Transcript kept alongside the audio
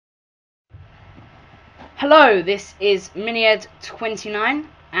Hello, this is Minied29,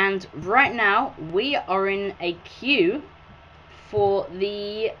 and right now we are in a queue for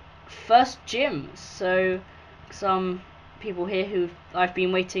the first gym. So some people here who I've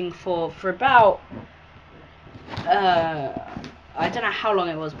been waiting for about I don't know how long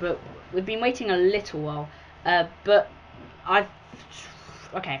it was, but we've been waiting a little while. But I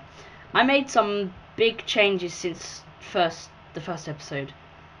made some big changes since the first episode.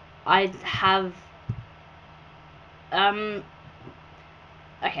 I have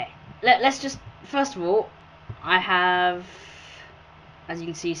okay, let's just, first of all, I have, as you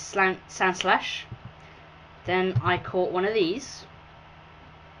can see, Sand Slash. Then I caught one of these,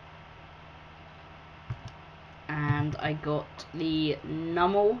 and I got the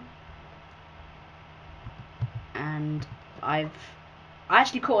Nummel, and I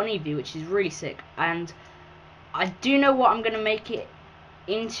actually caught an Eevee, which is really sick, and I do know what I'm gonna make it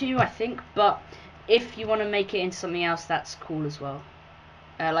into, I think, but if you want to make it into something else, that's cool as well.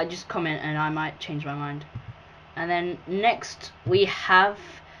 Like, just comment and I might change my mind. And then next we have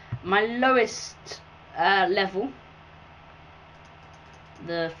my lowest level,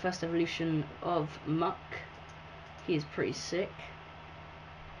 the first evolution of Muck. He is pretty sick,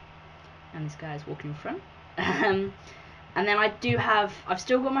 and this guy is walking in front. And then I've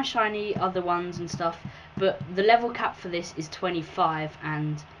still got my shiny other ones and stuff, but the level cap for this is 25,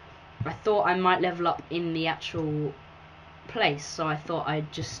 and I thought I might level up in the actual place, so I thought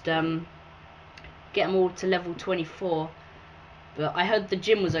I'd just get them all to level 24. But I heard the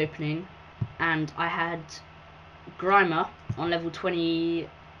gym was opening, and I had Grimer on level 20 I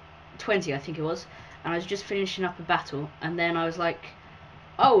think it was, and I was just finishing up a battle, and then I was like,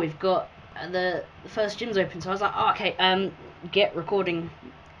 oh, we've got the first gym's open, so I was like, oh, okay, get recording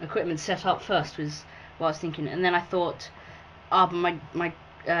equipment set up first, was what I was thinking. And then I thought, but my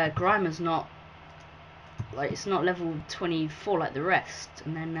Grimer's not, like, it's not level 24 like the rest.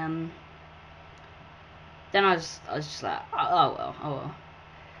 And then I was just like, oh well.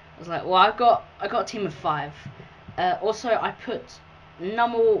 I was like, well, I got a team of 5. Also, I put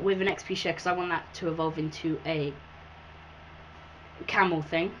Nummel with an XP share because I want that to evolve into a camel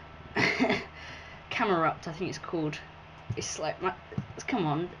thing. Camerupt, I think it's called. It's like, come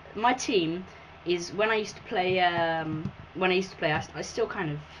on, my team is, when I used to play, I still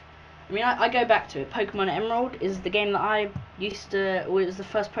kind of, I mean, I go back to it. Pokemon Emerald is the game that I used to, well, it was the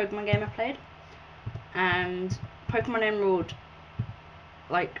first Pokemon game I played. And Pokemon Emerald,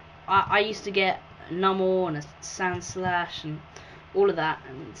 like, I used to get Nummel and a Sand Slash and all of that,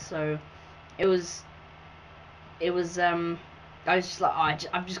 and so it was I was just like, oh,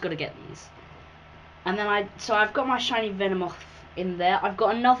 I've just got to get these. And then I've got my shiny Venomoth in there. I've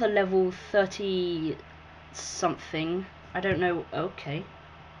got another level 30 something. I don't know. Okay.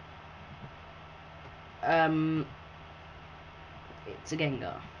 It's a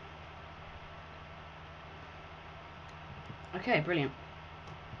Gengar. Okay, brilliant.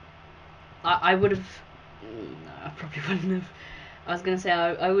 I would have. No, I probably wouldn't have. I was gonna say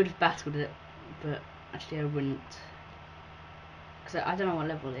I would have battled it, but actually I wouldn't, because I don't know what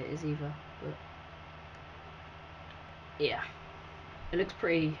level it is either. But yeah, it looks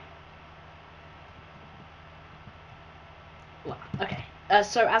pretty. Well, okay.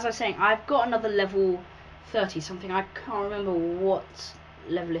 So as I was saying, I've got another level 30 something. I can't remember what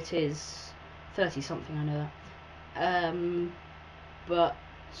level it is. 30 something, I know that. But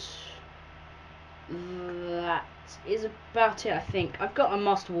that is about it, I think. I've got a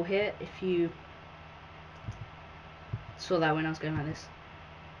Master Ball here, if you saw that when I was going like this.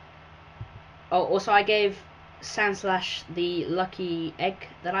 Oh, also I gave Sand Slash the lucky egg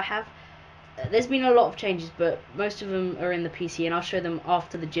that I have. There's been a lot of changes, but most of them are in the PC, and I'll show them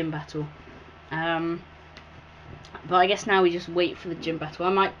after the gym battle. But I guess now we just wait for the gym battle. I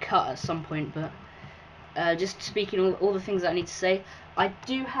might cut at some point, but just speaking all the things that I need to say. I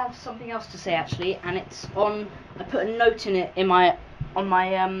do have something else to say, actually, and it's on. I put a note in it on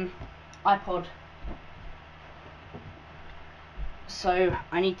my iPod. So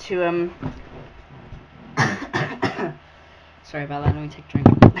I need to sorry about that. Let me take a drink.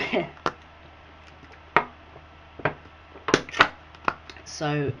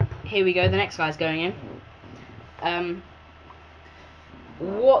 So here we go. The next guy's going in.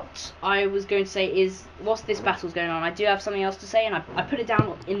 What I was going to say is, whilst this battle's going on, I do have something else to say, and I put it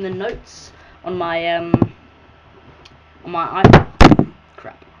down in the notes on my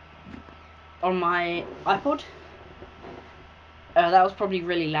iPod. That was probably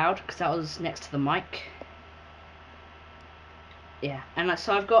really loud because that was next to the mic. Yeah, and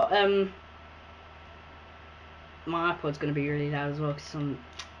so I've got my iPod's going to be really loud as well because it's on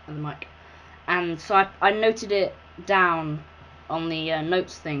the mic. and so I noted it down on the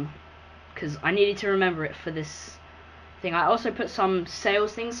notes thing because I needed to remember it for this thing. I also put some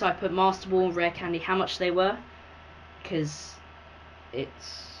sales things, so I put Master Ball and Rare Candy, how much they were, because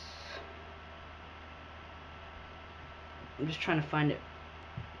it's... I'm just trying to find it.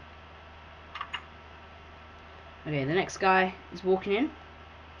 Okay, the next guy is walking in.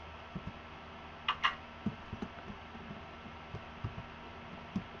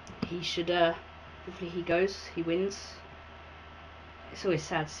 He should, hopefully he goes, he wins. It's always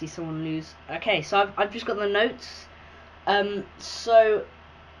sad to see someone lose. Okay, so I've just got the notes.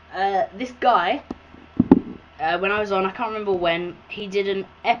 This guy, when I was on, I can't remember when, he did an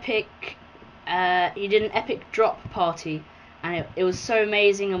epic drop party, and it was so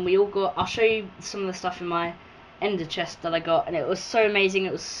amazing, and we all got, I'll show you some of the stuff in my ender chest that I got, and it was so amazing.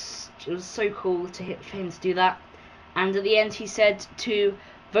 It was so cool for him to do that. And at the end he said to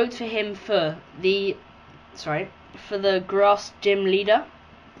vote for him for the grass gym leader.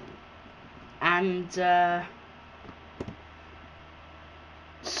 And yeah,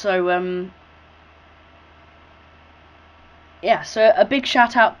 so a big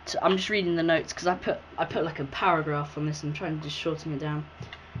shout out to, I'm just reading the notes because I put like a paragraph on this and I'm trying to just shorten it down.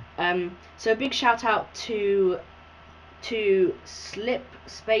 So a big shout out to Slip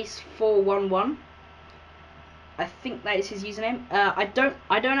Space 411. I think that is his username. I don't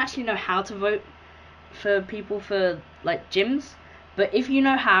actually know how to vote for people for like gyms, but if you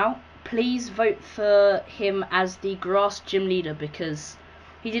know how, please vote for him as the grass gym leader, because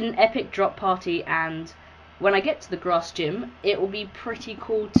he did an epic drop party, and when I get to the grass gym, it will be pretty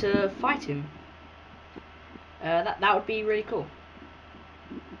cool to fight him. That would be really cool.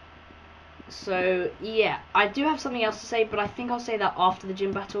 So yeah, I do have something else to say, but I think I'll say that after the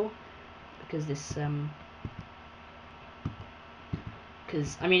gym battle, because this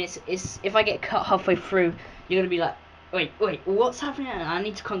because I mean it's if I get cut halfway through, you're gonna be like, wait, what's happening? And I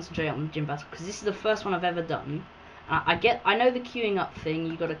need to concentrate on the gym battle because this is the first one I've ever done. I know the queuing up thing.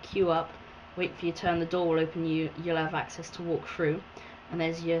 You got to queue up, wait for your turn. The door will open. You'll have access to walk through, and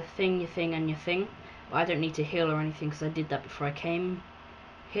there's your thing, and your thing. But I don't need to heal or anything because I did that before I came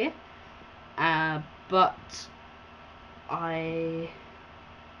here. But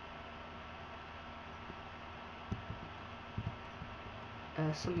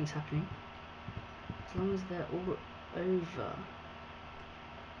something's happening. As long as they're all over.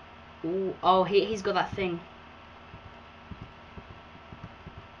 Ooh, oh, he's got that thing.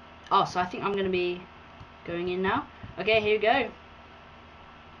 Oh, so I think I'm going to be going in now. Okay, here we go.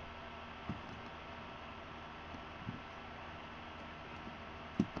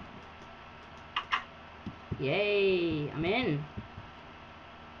 Yay, I'm in.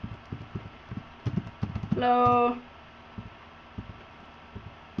 Hello.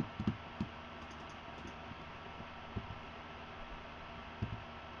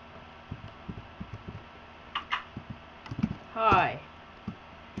 Hi.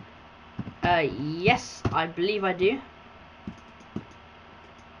 Yes, I believe I do.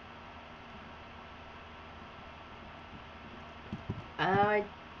 I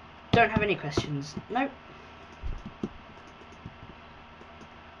don't have any questions. Nope.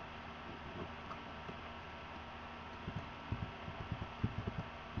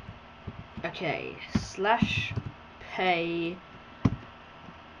 Okay, slash pay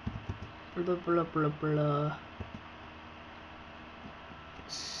blah blah blah blah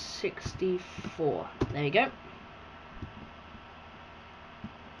 64. There you go.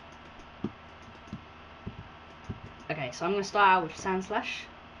 Okay, so I'm going to start out with Sand Slash.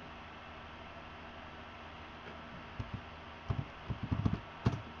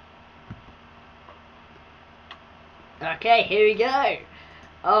 Okay, here we go.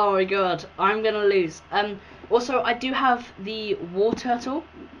 Oh my god, I'm gonna lose. Also, I do have the War Turtle,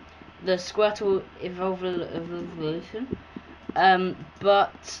 the Squirtle evolution.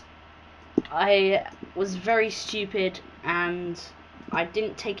 But I was very stupid and I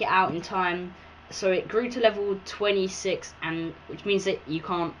didn't take it out in time, so it grew to level 26, and which means that you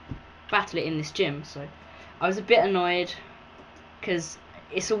can't battle it in this gym. So I was a bit annoyed because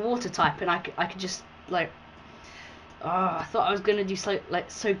it's a water type, and I could just like. Oh, I thought I was gonna do so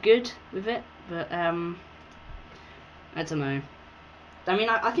good with it, but I don't know. I mean,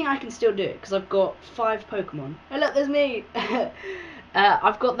 I think I can still do it because I've got 5 Pokemon. Hey, look, there's me.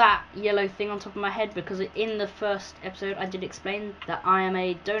 I've got that yellow thing on top of my head because in the first episode I did explain that I am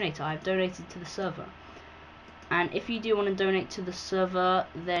a donator. I've donated to the server, and if you do want to donate to the server,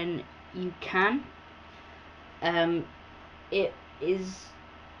 then you can. It is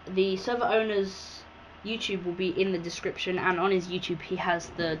the server owner's YouTube will be in the description, and on his YouTube he has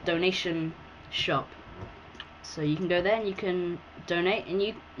the donation shop. So you can go there and you can donate, and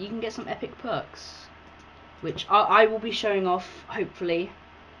you can get some epic perks, which I will be showing off, hopefully,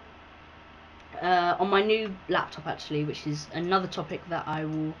 on my new laptop, actually, which is another topic that I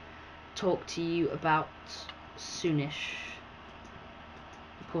will talk to you about soonish.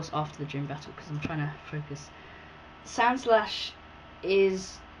 Of course, after the gym battle, because I'm trying to focus. Sandslash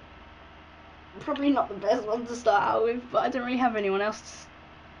is probably not the best one to start out with, but I don't really have anyone else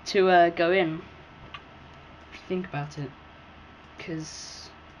to go in. If you think about it, because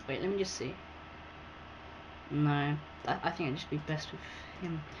wait, let me just see. No, I think I'd just be best with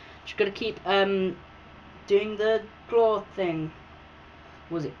him. Just gotta keep doing the claw thing.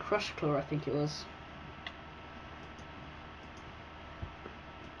 Was it Crush Claw? I think it was.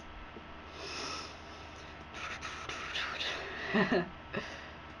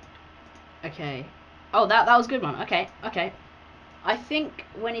 Okay. Oh, that was a good one. Okay. I think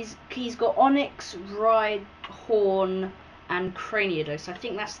when he's got Onyx, Ride, Horn, and Craniodos. I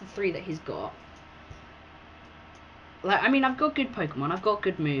think that's the 3 that he's got. Like, I mean, I've got good Pokemon. I've got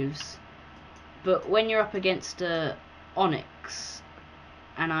good moves. But when you're up against Onyx,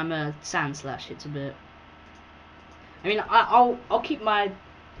 and I'm a Sandslash, it's a bit. I mean, I'll keep my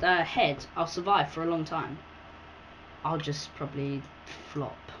head. I'll survive for a long time. I'll just probably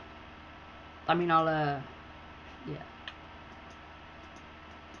flop. I mean, I'll yeah.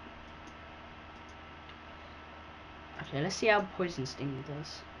 Okay, let's see how Poison Sting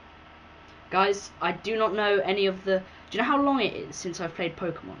does. Guys, I do not know any of the... Do you know how long it is since I've played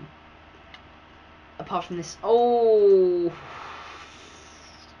Pokemon? Apart from this... Oh!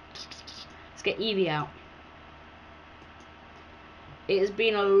 Let's get Eevee out. It has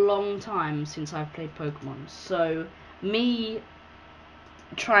been a long time since I've played Pokemon. So, me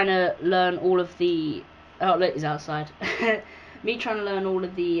trying to learn all of the... Oh, look, he's outside. Me trying to learn all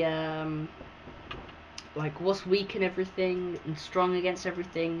of the... like, what's weak and everything, and strong against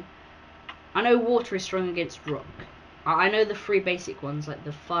everything. I know water is strong against rock. I know the 3 basic ones, like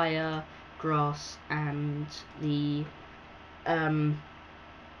the fire, grass, and the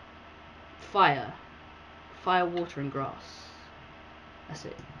fire, water, and grass. That's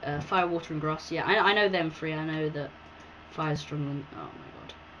it. Fire, water, and grass. Yeah, I know them 3. I know that fire's stronger than... Oh my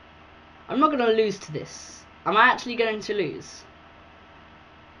god. I'm not going to lose to this. Am I actually going to lose?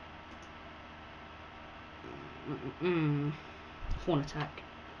 Horn attack.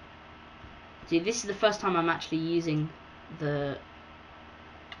 See, this is the first time I'm actually using this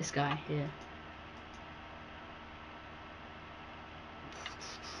guy here.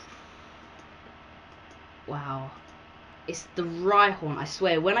 Wow. It's the Rhyhorn, I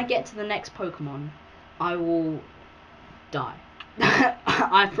swear. When I get to the next Pokemon, I will die.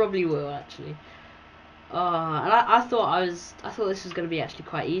 I probably will, actually. And I thought this was going to be actually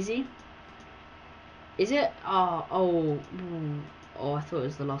quite easy. Is it? Oh, I thought it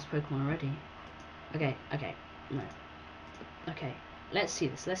was the last Pokemon already. Okay, no. Okay, let's see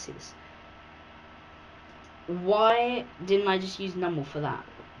this. Why didn't I just use Numble for that?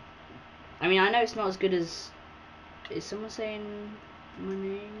 I mean, I know it's not as good as... Is someone saying my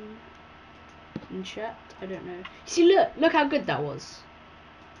name in chat? I don't know. See, look how good that was.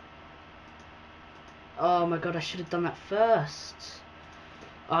 Oh my god, I should have done that first.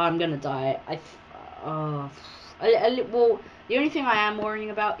 Oh, I'm gonna die. Well, the only thing I am worrying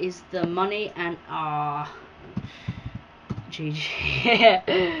about is the money and GG.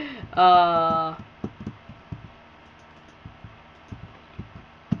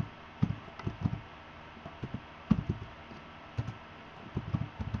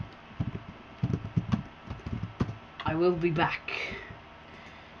 I will be back.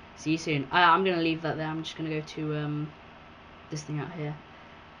 See you soon. I'm gonna leave that there. I'm just gonna go to this thing out here.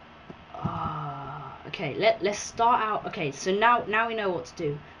 Okay, let's start out. Okay, so now we know what to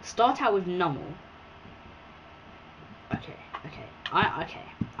do. Start out with Numble. Okay.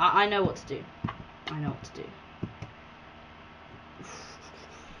 I know what to do.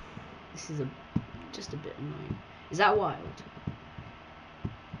 This is just a bit annoying. Is that wild? Oh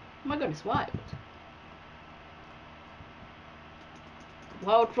my god, it's wild.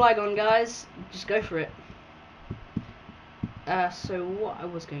 Wild Flygon, guys. Just go for it. So what I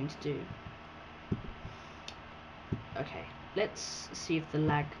was going to do... Okay, let's see if the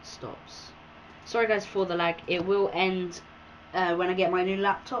lag stops. Sorry guys for the lag. It will end when I get my new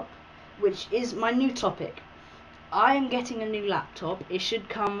laptop, which is my new topic. I am getting a new laptop. It should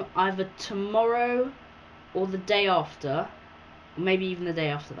come either tomorrow or the day after. Maybe even the day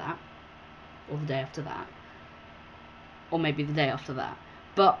after that. Or the day after that. Or maybe the day after that.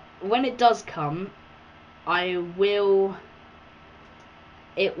 But when it does come, I will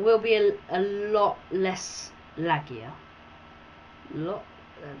it will be a lot less laggier. That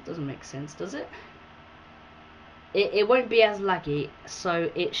doesn't make sense, does it? It won't be as laggy,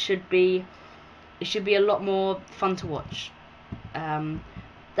 so it should be a lot more fun to watch.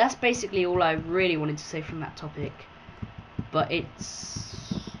 That's basically all I really wanted to say from that topic. But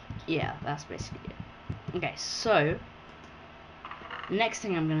yeah, that's basically it. Okay, so next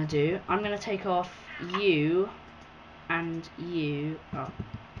thing I'm gonna do, I'm gonna take off you and you. Oh,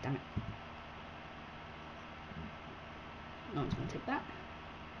 damn it! No one's gonna take that.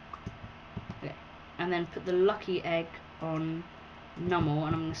 Okay, and then put the lucky egg on Nummel,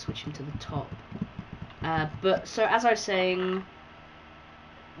 and I'm gonna switch him to the top. But so as I was saying,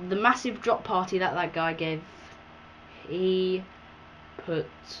 the massive drop party that guy gave, he put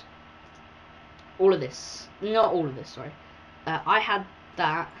all of this. Not all of this, sorry. I had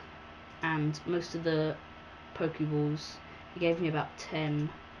that and most of the Pokeballs. He gave me about 10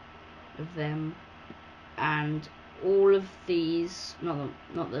 of them, and all of these,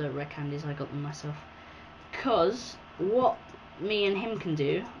 not the red candies, I got them myself. Because what me and him can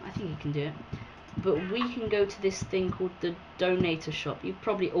do, I think he can do it, but we can go to this thing called the donator shop. You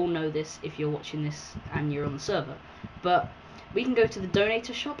probably all know this if you're watching this and you're on the server, but we can go to the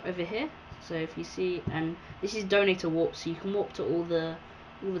donator shop over here. So if you see, and this is donator warp, so you can warp to all the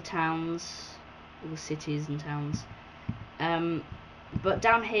towns, all the cities and towns. But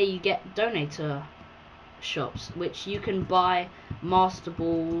down here you get donator shops, which you can buy master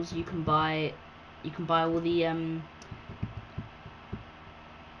balls. You can buy all the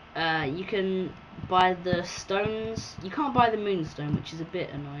you can buy the stones. You can't buy the moonstone, which is a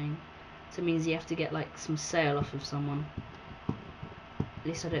bit annoying. So it means you have to get like some sale off of someone. At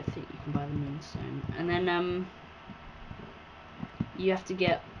least I don't think you can buy the moonstone. And then you have to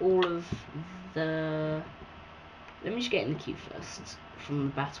get all of the. Let me just get in the queue first from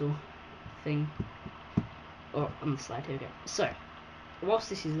the battle thing. Or on the slide, here we go. So, whilst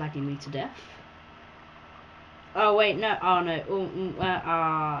this is lagging me to death. Oh wait, no, oh no,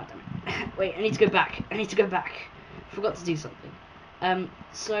 damn it. Wait, I need to go back. Forgot to do something.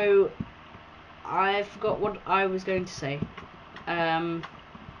 So I forgot what I was going to say. That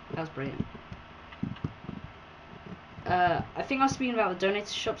was brilliant. I think I was speaking about the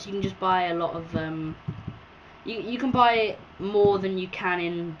donator shops. You can just buy a lot of you can buy more than you can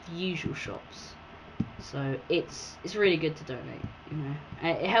in the usual shops. So it's really good to donate, you know.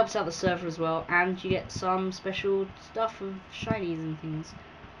 It helps out the server as well, and you get some special stuff of shinies and things.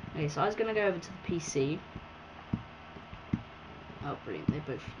 Okay, so I was gonna go over to the PC. Oh, brilliant! They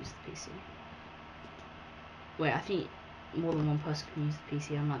both use the PC. Wait, I think more than one person can use the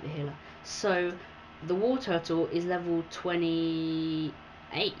PC, unlike the healer. So the war turtle is level 28.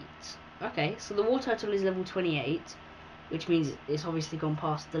 Okay, so the war turtle is level 28, which means it's obviously gone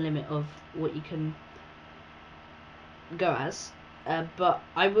past the limit of what you can go as. But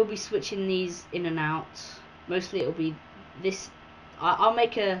I will be switching these in and out. Mostly it'll be this. I'll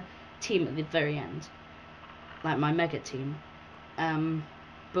make a team at the very end, like my mega team.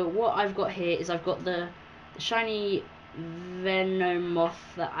 But what I've got here is I've got the shiny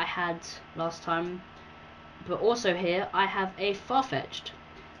Venomoth that I had last time. But also here I have a Farfetch'd,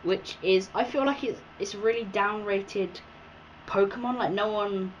 which is, I feel like it's a really down-rated Pokemon. Like, no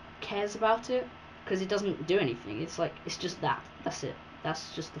one cares about it because it doesn't do anything. It's like, it's just that's it.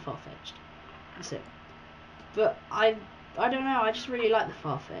 That's just the Farfetch'd. That's it. But I don't know, I just really like the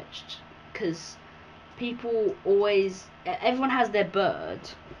Farfetch'd because people always, everyone has their bird.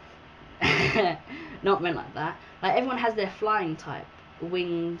 Not meant like that. Like, everyone has their flying type,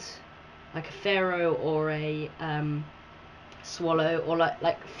 winged, like a pharaoh or a swallow, or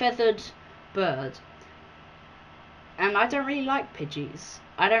like feathered bird. And I don't really like Pidgeys.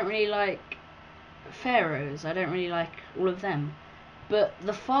 I don't really like pharaohs. I don't really like all of them. But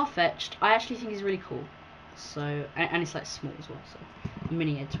the Farfetch'd I actually think is really cool. So, and it's like small as well. So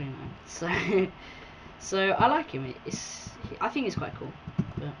mini Ed 29. So so I like him. I think it's quite cool.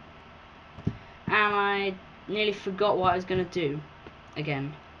 But, and I nearly forgot what I was gonna do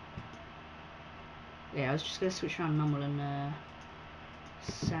again. Yeah, I was just gonna switch around Numble and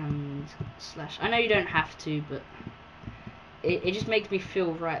Sand Slash. I know you don't have to, but it just makes me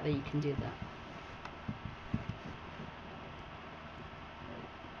feel right that you can do that.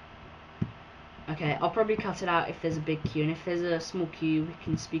 Okay, I'll probably cut it out if there's a big queue, and if there's a small queue, we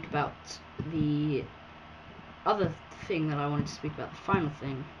can speak about the other thing that I wanted to speak about, the final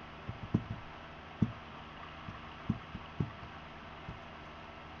thing.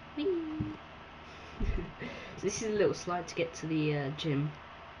 So this is a little slide to get to the gym.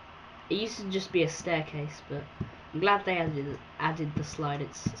 It used to just be a staircase, but I'm glad they added the slide.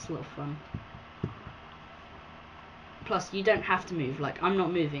 It's a lot of fun. Plus, you don't have to move. Like, I'm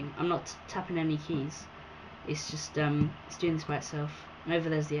not moving. I'm not tapping any keys. It's just it's doing this by itself. And over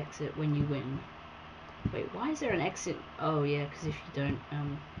there's the exit when you win. Wait, why is there an exit? Oh yeah, because if you don't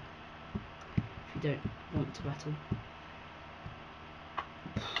want to battle.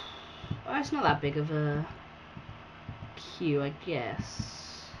 Oh, it's not that big of a queue, I guess.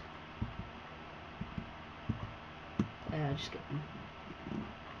 Just get them.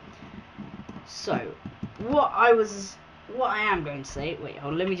 So, what I am going to say. Wait,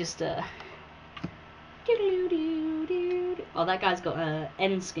 hold on, let me just. Oh, that guy's got a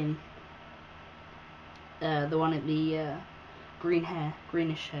N skin. The one at the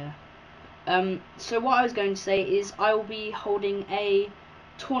greenish hair. So what I was going to say is I will be holding a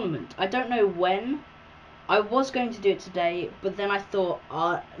tournament. I don't know when. I was going to do it today, but then I thought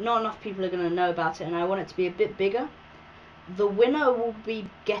not enough people are going to know about it, and I want it to be a bit bigger. The winner will be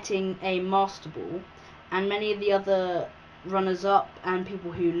getting a Master Ball, and many of the other runners-up and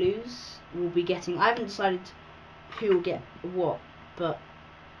people who lose will be getting... I haven't decided who will get what, but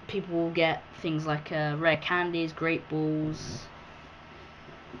people will get things like rare candies, great balls,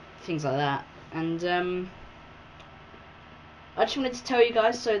 things like that. And I just wanted to tell you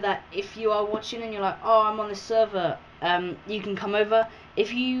guys so that if you are watching and you're like, oh, I'm on this server, you can come over.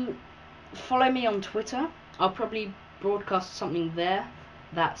 If you follow me on Twitter, I'll probably broadcast something there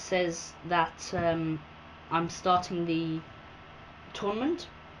that says that I'm starting the tournament,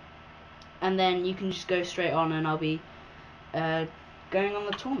 and then you can just go straight on and I'll be going on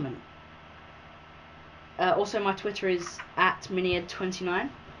the tournament. Also, my Twitter is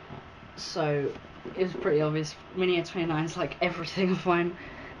 @minied29, so it was pretty obvious. Minied29 is like everything of mine.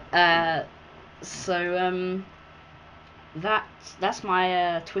 That's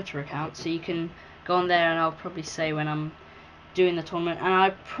my Twitter account, so you can go on there and I'll probably say when I'm doing the tournament, and I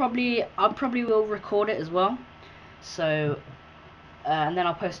probably will record it as well. So and then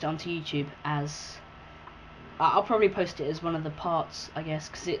I'll post it onto YouTube as I'll probably post it as one of the parts, I guess,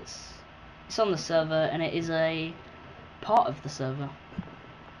 because it's on the server and it is a part of the server.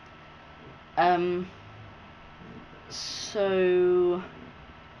 So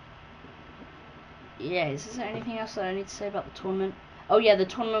yeah, is there anything else that I need to say about the tournament? Oh yeah, the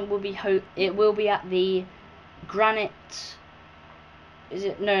tournament will be it will be at the Granite. Is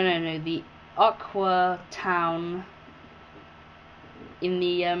it no the Aqua Town. In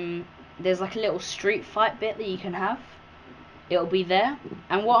the there's like a little street fight bit that you can have. It'll be there,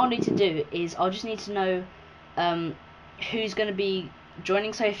 and what I'll need to do is I'll just need to know who's going to be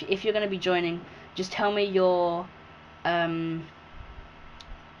joining. So if you're going to be joining, just tell me your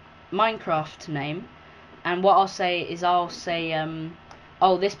Minecraft name, and what I'll say is oh,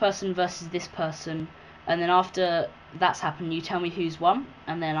 this person versus this person, and then after that's happened you tell me who's won,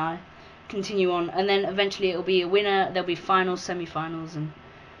 and then I continue on, and then eventually it'll be a winner. There'll be finals, semi-finals, and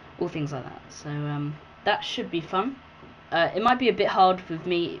all things like that. So that should be fun. It might be a bit hard with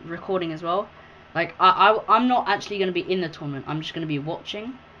me recording as well. Like I'm not actually going to be in the tournament. I'm just going to be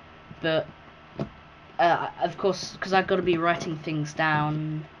watching. But of course, because I've got to be writing things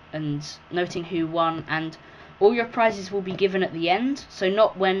down and noting who won, and all your prizes will be given at the end. So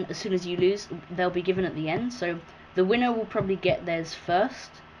not as soon as you lose, they'll be given at the end. So the winner will probably get theirs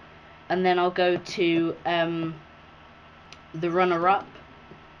first, and then I'll go to the runner-up,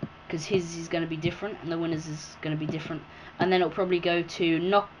 because his is going to be different and the winner's is going to be different, and then it'll probably go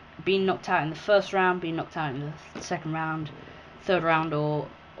to being knocked out in the first round, being knocked out in the second round, third round, or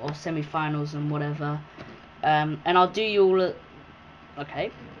semi-finals and whatever. And I'll do you all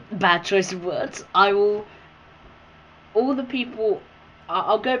okay, bad choice of words. All the people,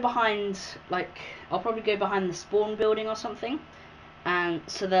 I'll go behind, like, I'll probably go behind the spawn building or something, and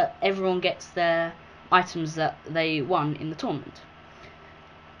so that everyone gets their items that they won in the tournament.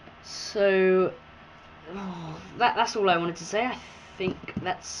 So that's all I wanted to say. I think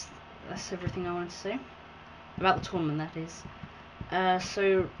that's everything I wanted to say about the tournament, that is.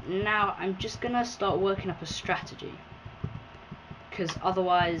 So now I'm just gonna start working up a strategy, because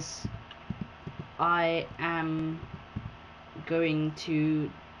otherwise I am going to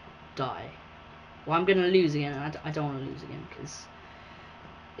die. Well, I'm gonna lose again, and I don't want to lose again because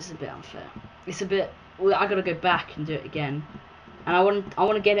it's a bit unfair. It's a bit. Well, I gotta go back and do it again, and I want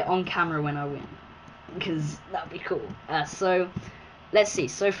to get it on camera when I win, because that'd be cool. So let's see.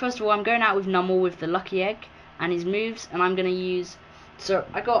 So first of all, I'm going out with Nummel with the lucky egg and his moves, and I'm gonna use. So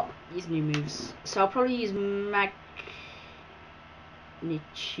I got these new moves. So I'll probably use magnitude.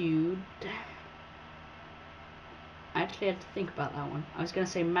 I actually had to think about that one. I was gonna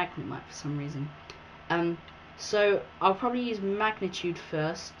say magnemite for some reason. So I'll probably use magnitude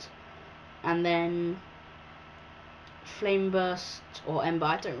first, and then flame burst or ember.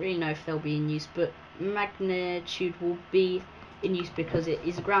 I don't really know if they'll be in use, but magnitude will be in use because it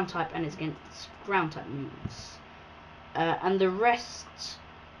is a ground type and it's against ground type moves. And the rest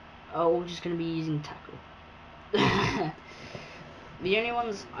are all just going to be using tackle. The only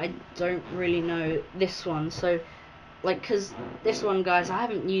ones I don't really know, this one, so like, because this one, guys, I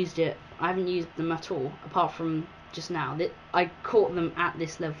haven't used them at all apart from just now. I caught them at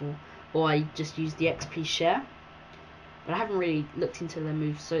this level, or I just used the XP share, but I haven't really looked into their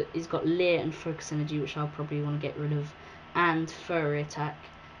moves. So he's got Leer and Focus Energy, which I'll probably want to get rid of, and Furry Attack,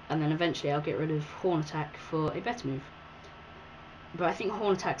 and then eventually I'll get rid of Horn Attack for a better move. But I think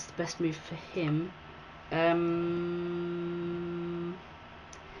Horn Attack's the best move for him.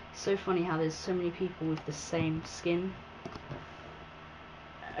 So funny how there's so many people with the same skin.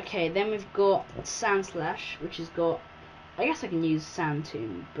 Okay, then we've got Sand Slash, which has got, I guess I can use Sand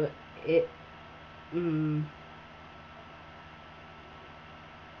Tomb, but it I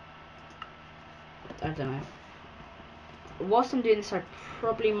don't know. Whilst I'm doing this, I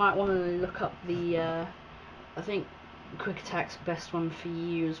probably might want to look up the I think Quick Attack's the best one for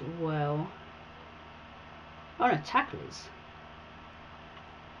you as well. Oh no, Tackle is.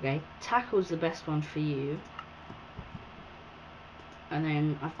 Okay, Tackle's the best one for you. And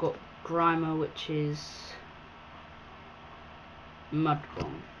then I've got Grimer, which is Mud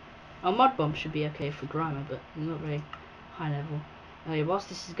Bomb. Oh, Mud Bomb should be okay for Grimer, but not very high level. Okay, whilst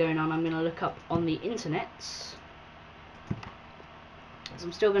this is going on, I'm going to look up on the internet. So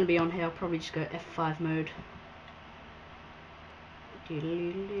I'm still going to be on here, I'll probably just go F5 mode.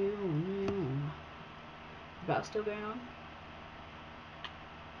 Battle still going on?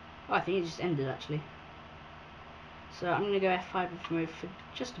 Oh, I think it just ended actually. So I'm going to go F5 mode for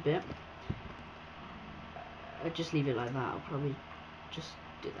just a bit. I'll just leave it like that. I'll probably just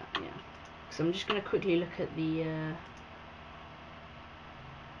do that, yeah. So I'm just going to quickly look at the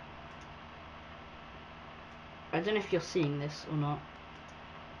I don't know if you're seeing this or not.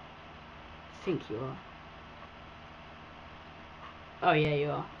 I think you are. Oh yeah, you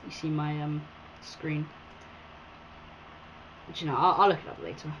are. You see my screen. But you know, I'll look it up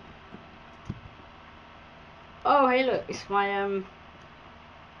later. Oh hey look, it's my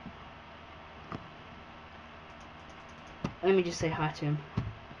let me just say hi to him.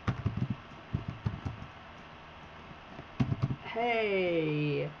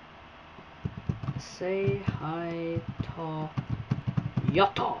 Hey, say hi to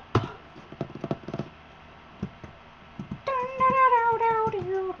Yatta.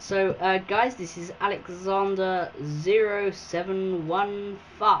 So guys, this is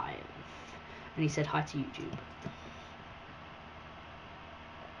Alexander0715 and he said hi to YouTube.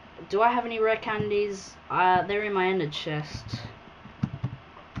 Do I have any rare candies? They're in my ender chest.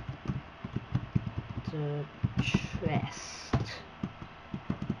 The chest.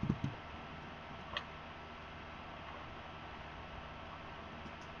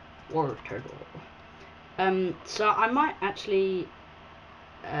 War turtle. So I might actually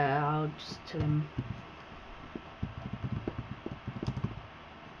I'll just tell him.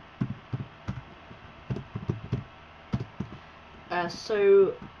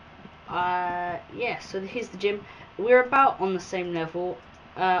 Yeah, so here's the gym. We're about on the same level.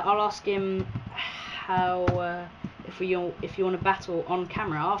 I'll ask him how if you want to battle on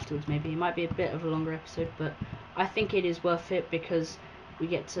camera afterwards. Maybe it might be a bit of a longer episode, but I think it is worth it because we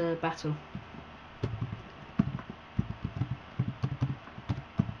get to battle.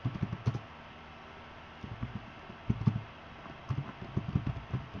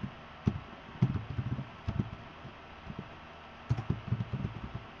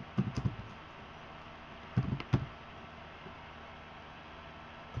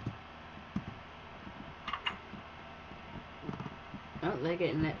 Oh, they're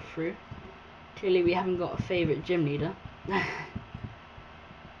getting let through. Clearly we haven't got a favourite gym leader. I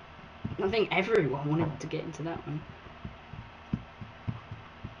think everyone wanted to get into that one.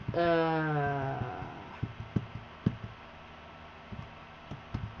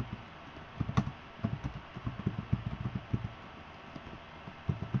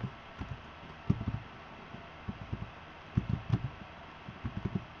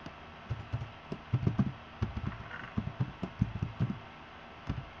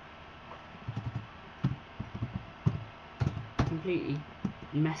 Completely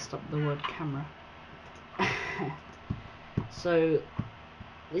messed up the word camera. So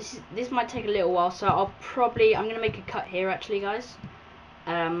this might take a little while, so I'm gonna make a cut here actually, guys.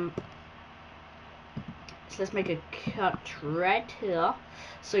 So let's make a cut right here.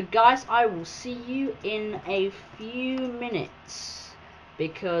 So guys, I will see you in a few minutes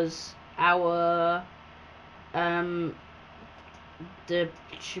because our the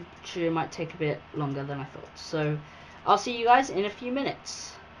chew might take a bit longer than I thought. So I'll see you guys in a few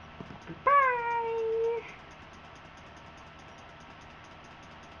minutes. Bye.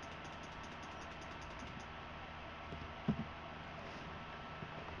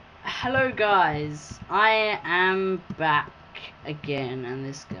 Hello guys, I am back again, and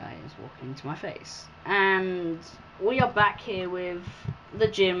this guy is walking into my face. And we are back here with the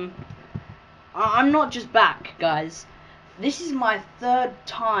gym. I'm not just back, guys. This is my third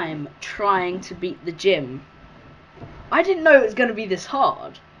time trying to beat the gym. I didn't know it was going to be this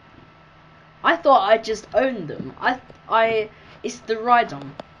hard. I thought I just owned them. It's the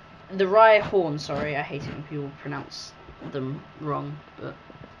Rhydon. The Rhyhorn, sorry, I hate it when people pronounce them wrong, but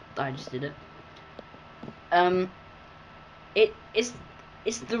I just did it. It's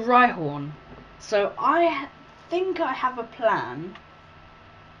the Rhyhorn. So I think I have a plan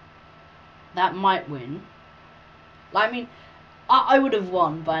that might win. I mean, I would have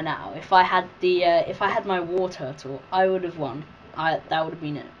won by now if I had the if I had my war turtle. I would have won. That would have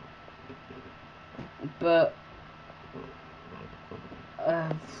been it. But oh,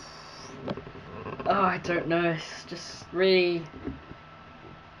 I don't know. It's just really.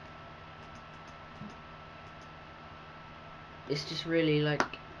 It's just really like.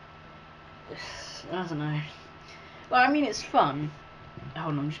 I don't know. Well, I mean, it's fun.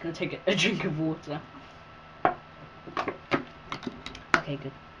 Hold on, I'm just gonna take a drink of water. Okay,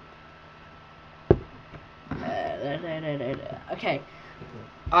 good. Okay.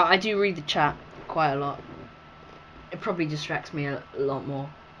 I do read the chat quite a lot. It probably distracts me a lot more.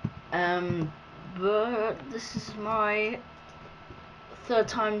 But this is my third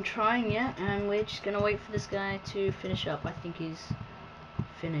time trying it, and we're just gonna wait for this guy to finish up. I think he's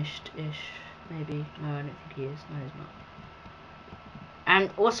finished-ish, maybe. No, I don't think he is. No, he's not.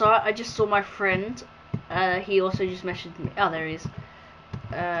 And also, I just saw my friend. He also just messaged me. Oh, there he is.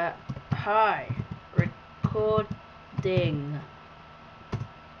 Hi. Recording.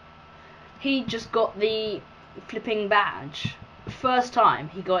 He just got the flipping badge. First time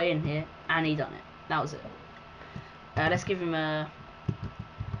he got in here, and he done it. That was it. Let's give him a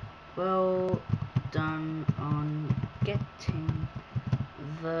well done on getting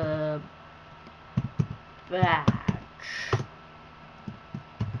the badge.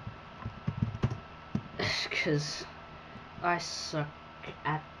 Because I suck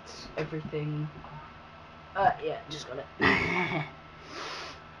at everything. Yeah, just got it.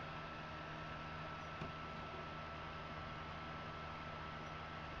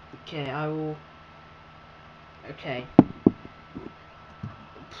 Okay, I will. Okay.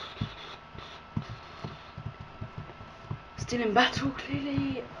 Still in battle,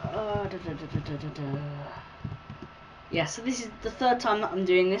 clearly. Yeah, so this is the third time that I'm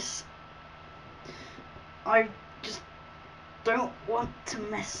doing this. I just don't want to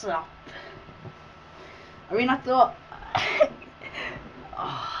mess up. I mean, I thought.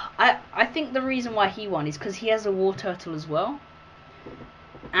 I think the reason why he won is because he has a war turtle as well.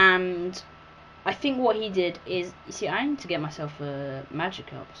 And I think what he did is, you see, I need to get myself a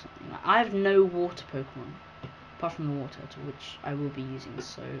Magikarp or something. I have no water Pokemon, apart from the water turtle, which I will be using,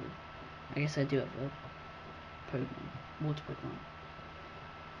 so I guess I do have a Pokemon, water Pokemon.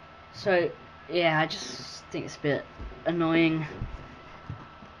 So, yeah, I just think it's a bit annoying.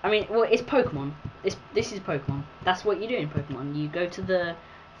 I mean, well, it's Pokemon. This is Pokemon. That's what you do in Pokemon. You go to the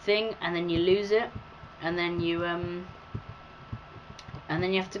thing, and then you lose it, and then you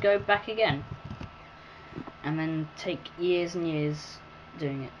have to go back again, and then take years and years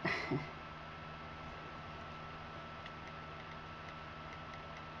doing it.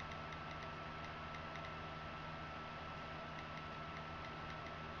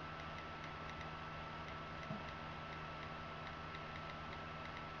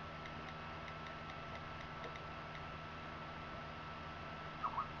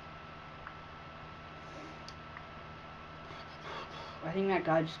 I think that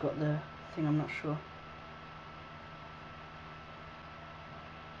guy just got the thing, I'm not sure.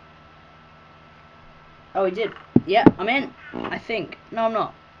 Oh, he did. Yeah, I'm in, I think. No, I'm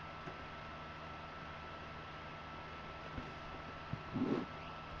not.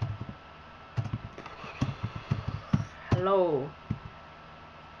 Hello.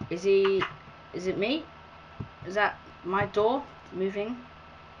 Is it me? Is that my door moving?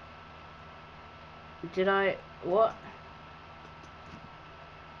 Did I, what?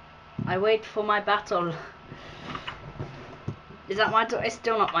 I wait for my battle. Is that my door? It's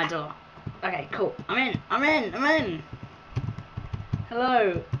still not my door. Okay, cool. I'm in.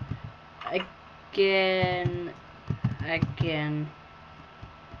 Hello. Again.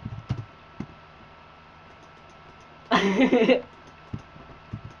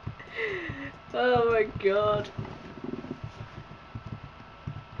 Oh my god.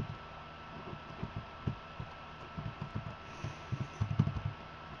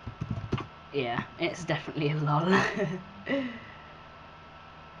 Yeah, it's definitely a lol.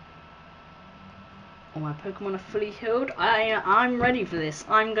 All my Pokemon are fully healed. I'm ready for this.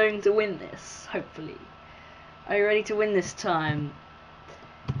 I'm going to win this, hopefully. Are you ready to win this time?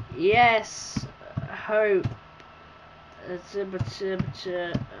 Yes. Hope.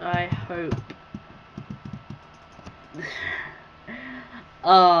 I hope.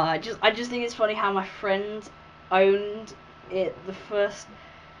 Oh, I just think it's funny how my friend owned it the first.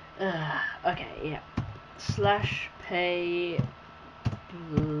 Okay, yeah. Slash pay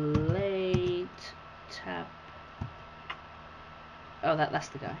blade tap. Oh, that's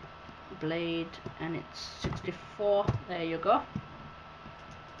the guy. Blade, and it's 64. There you go.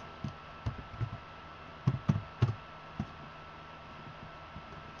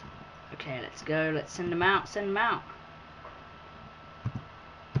 Okay, let's go. Let's send them out. Send them out.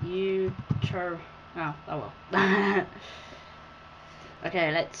 You tur. Oh well.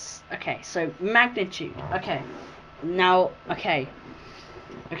 Okay, let's. Okay, so magnitude. Okay, now. Okay.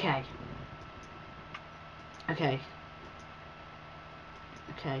 Okay. Okay.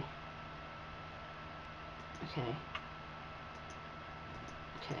 Okay. Okay.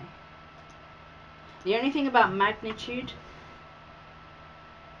 Okay. The only thing about magnitude.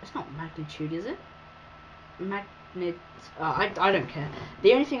 It's not magnitude, is it? Magnet. I don't care.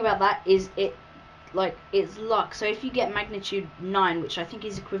 The only thing about that is it's luck. So if you get magnitude 9, which I think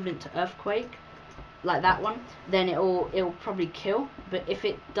is equivalent to earthquake, like that one, then it'll probably kill. But if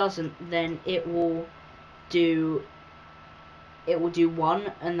it doesn't, then it will do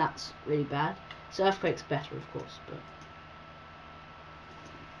 1, and that's really bad. So earthquake's better, of course. But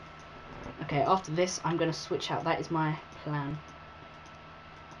okay, after this, I'm gonna switch out. That is my plan.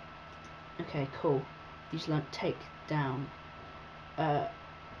 Okay, cool. You just learnt take down.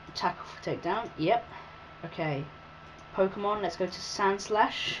 Tackle for takedown. Yep. Okay. Pokemon. Let's go to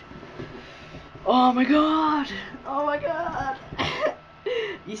Sandslash. Oh my god! Oh my god!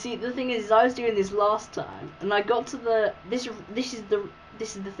 You see, the thing is, I was doing this last time, and I got to the this is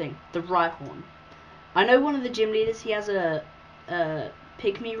the thing, the Rhyhorn. I know one of the gym leaders. He has a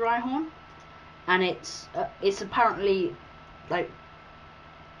pygmy Rhyhorn, and it's apparently like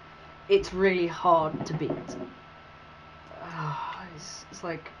it's really hard to beat. It's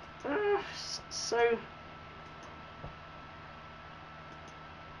like so.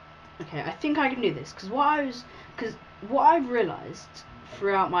 Okay, I think I can do this because what I've realised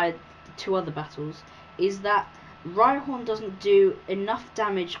throughout my 2 other battles is that Rhyhorn doesn't do enough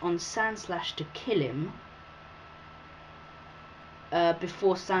damage on Sandslash to kill him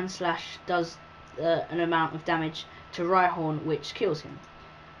before Sandslash does an amount of damage to Rhyhorn which kills him.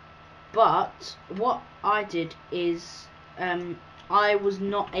 But what I did is I was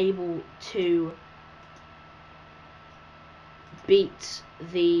not able to beat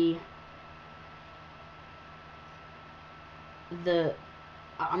the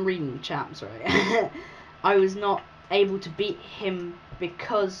I'm reading the chat, I'm sorry. I was not able to beat him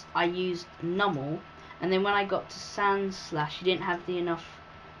because I used Nummel, and then when I got to Sandslash, he didn't have enough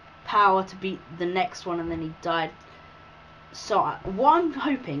power to beat the next one, and then he died. So what I'm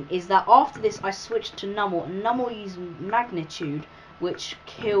hoping is that after this I switch to Nummel, and Nummel uses Magnitude, which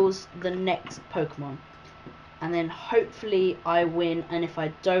kills the next Pokemon. And then hopefully I win, and if I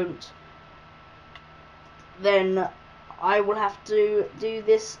don't, then I will have to do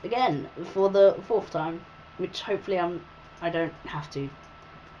this again for the 4th time, which hopefully I don't have to.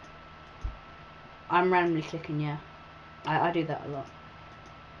 I'm randomly clicking, yeah. I do that a lot.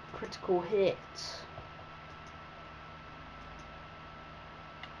 Critical hit.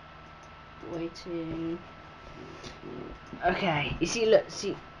 Waiting. Okay, you see, look,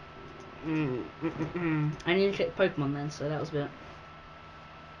 see. I need to click Pokemon then, so that was a bit.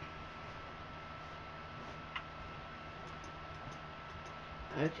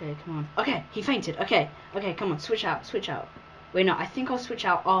 Okay, come on. Okay, he fainted. Okay, come on, switch out. Wait, no, I think I'll switch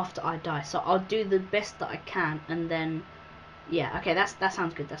out after I die. So I'll do the best that I can, and then, yeah, okay, that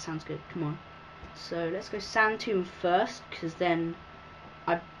sounds good. Come on. So let's go Sandtomb first, because then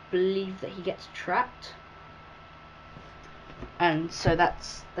I believe that he gets trapped, and so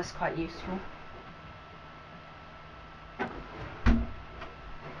that's quite useful.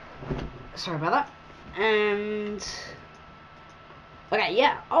 Sorry about that. And Okay,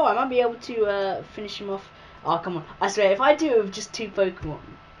 yeah. Oh, I might be able to finish him off. Oh, come on. I swear, if I do it with just 2 Pokemon,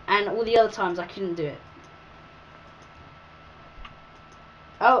 and all the other times I couldn't do it.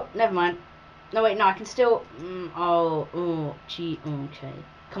 Oh, never mind. No, wait, no, I can still... gee, okay.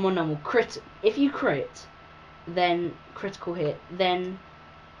 Come on, normal. Crit. If you crit, then critical hit, then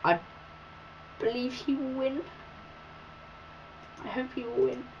I believe he will win. I hope he will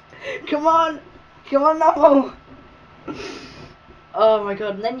win. Come on! Come on, normal! Oh my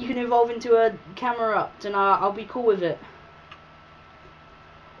god, and then you can evolve into a Camerupt, and I'll be cool with it.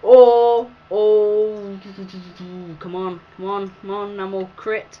 Oh, come on, come on, come on, normal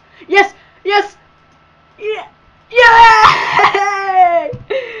crit. Yes, yes, yeah, yay,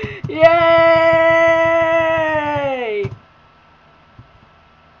 yay.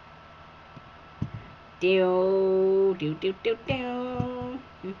 Do do do do do.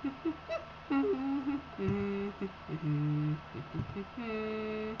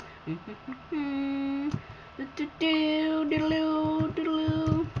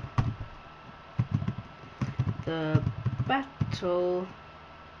 The battle,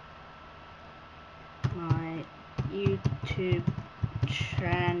 my YouTube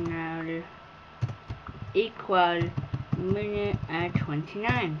channel equal minute at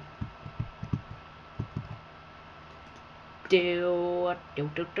 29. I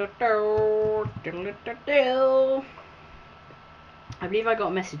believe I got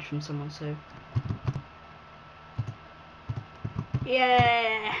a message from someone, so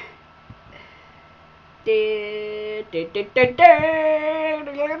yeah.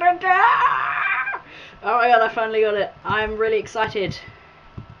 Oh my god, I finally got it. I'm really excited.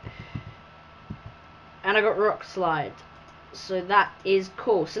 And I got Rock Slide. So that is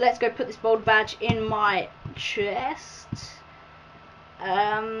cool. So let's go put this bold badge in my chest.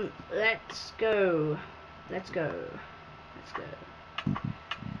 Let's go. Let's go. Let's go.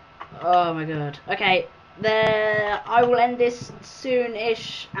 Oh my god. Okay, there. I will end this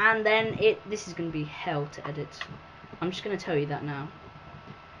soon-ish, and then this is gonna be hell to edit. I'm just gonna tell you that now.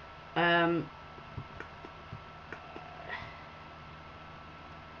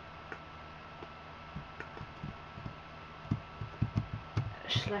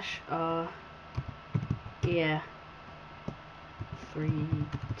 /R. Yeah. 3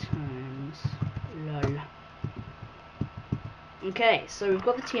 times. Lol. Okay, so we've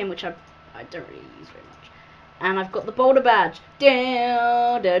got the TM, which I don't really use very much. And I've got the boulder badge.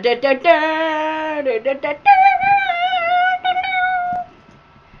 I'm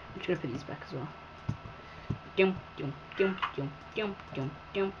just gonna put these back as well.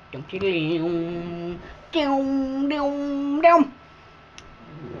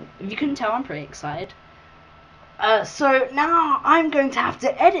 If you couldn't tell, I'm pretty excited. So now I'm going to have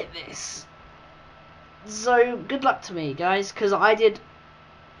to edit this. So good luck to me, guys, because I did...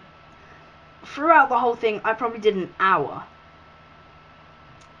 Throughout the whole thing, I probably did an hour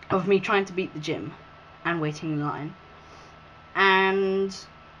of me trying to beat the gym and waiting in line. And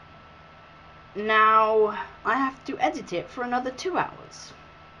now I have to edit it for another 2 hours.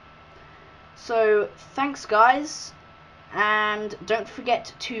 So thanks, guys. And don't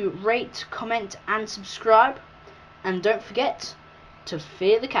forget to rate, comment, and subscribe. And don't forget to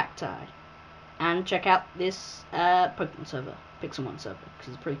fear the cacti. And check out this Pokemon server, pixelmon server,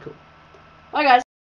 because it's pretty cool. Bye, guys.